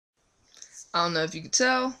I don't know if you can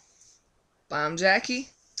tell, but I'm Jackie,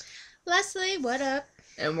 Leslie, what up?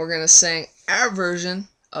 and we're gonna sing our version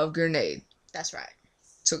of Grenade. That's right.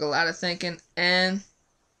 Took a lot of thinking, and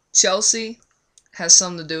Chelsea has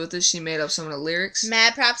something to do with this. She made up some of the lyrics.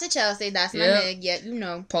 Mad props to Chelsea. That's my Yep. nig. Yep, you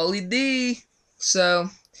know. Pauly D. So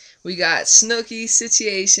we got Snooki,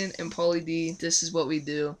 Situation, and Pauly D. This is what we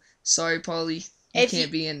do. Sorry, Pauly, you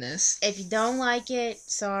can't be in this. If you don't like it,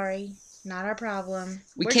 sorry. Not our problem.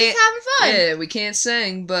 We're just having fun. Yeah, we can't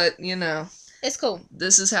sing, but you know. It's cool.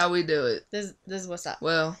 This is how we do it. This is what's up.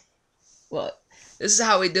 Well, this is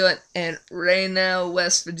how we do it in Raynell,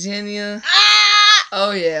 West Virginia. Ah!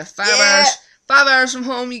 Oh yeah, 5 hours from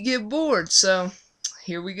home, you get bored. So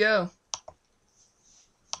here we go.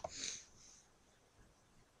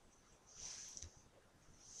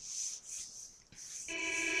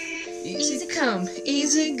 Easy come,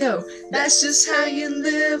 easy go. That's just how you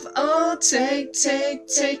live. Oh, take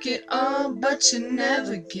it all, but you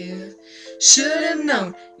never give. Should've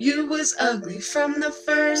known you was ugly from the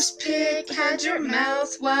first pick. Had your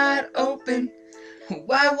mouth wide open.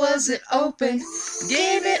 Why was it open?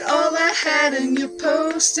 Gave it all I had and you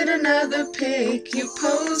posted another pic. You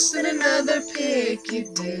posted another pic,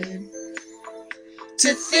 you did.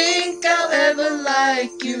 To think I'll ever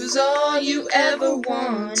like you's all you ever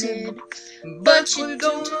wanted. But you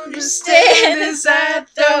don't understand is I'd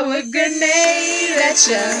throw a grenade at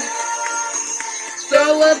ya.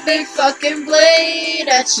 Throw a big fucking blade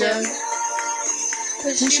at ya.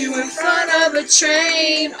 Put you in front of a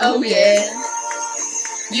train, oh yeah.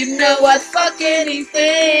 You know I'd fuck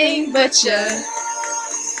anything but ya.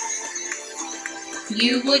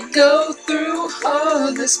 You would go through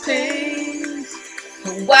all this pain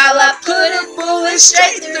while I put a bullet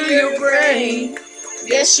straight through your brain.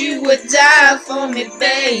 Guess you would die for me,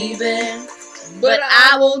 baby, but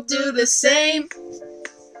I won't do the same.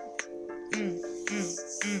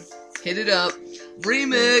 Hit it up.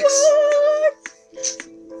 Remix.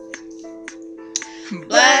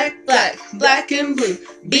 Black, black, black and blue.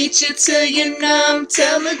 Beat you till you're numb.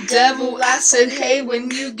 Tell the devil I said hey when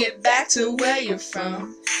you get back to where you're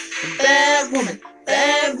from. Bad woman,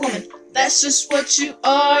 that's just what you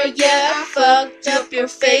are. Yeah, I fucked up your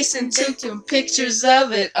face and took some pictures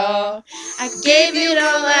of it all. I gave it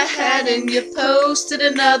all I had and you posted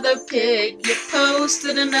another pic. You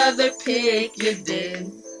posted another pic, you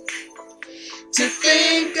did. To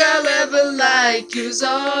think I'll ever like you's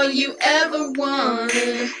all you ever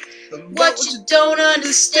wanted. What you don't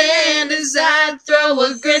understand is I'd throw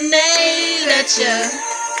a grenade at ya.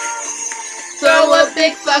 Throw a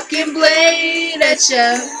big fucking blade at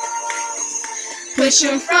ya. Put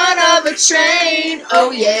you in front of a train,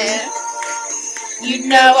 oh yeah. You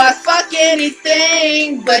know I'd fuck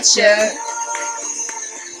anything but ya.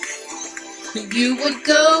 You would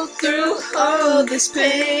go through all this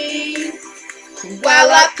pain while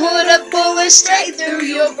I put a bullet straight through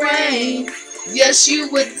your brain. Yes, you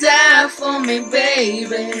would die for me,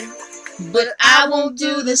 baby, but I won't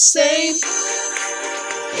do the same.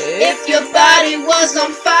 If your body was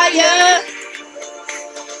on fire,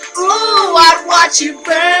 ooh, I'd watch you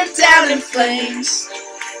burn down in flames.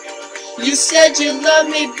 You said you love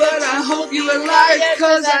me, but I hope you a liar,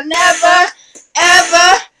 'cause I never,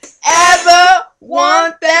 ever, ever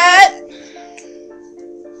want that.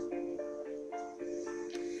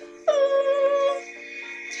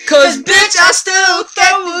 Cause bitch, I still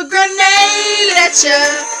throw a grenade at ya.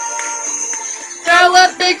 Throw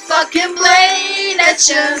a big fucking blade at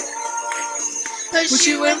ya. Put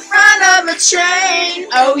you in front of a train,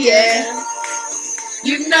 oh yeah.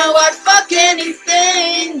 You know I'd fuck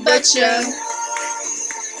anything but ya.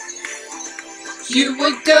 You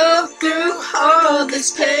would go through all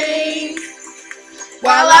this pain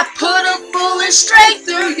while I put a bullet straight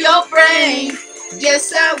through your brain.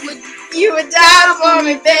 Yes, you would die for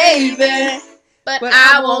me, baby, but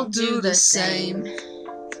I won't do the same.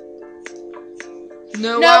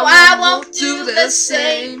 No, I won't do the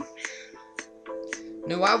same.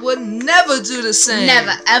 No, I would never do the same.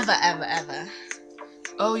 Never, ever, ever, ever.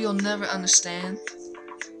 Oh, you'll never understand.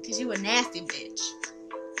 'Cause you a nasty bitch.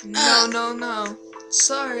 No.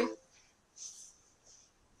 Sorry.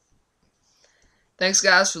 Thanks,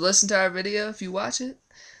 guys, for listening to our video. If you watch it,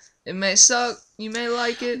 it may suck. You may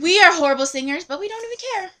like it. We are horrible singers, but we don't even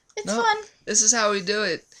care. It's fun. This is how we do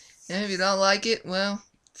it. And if you don't like it, well,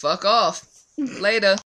 fuck off. Later.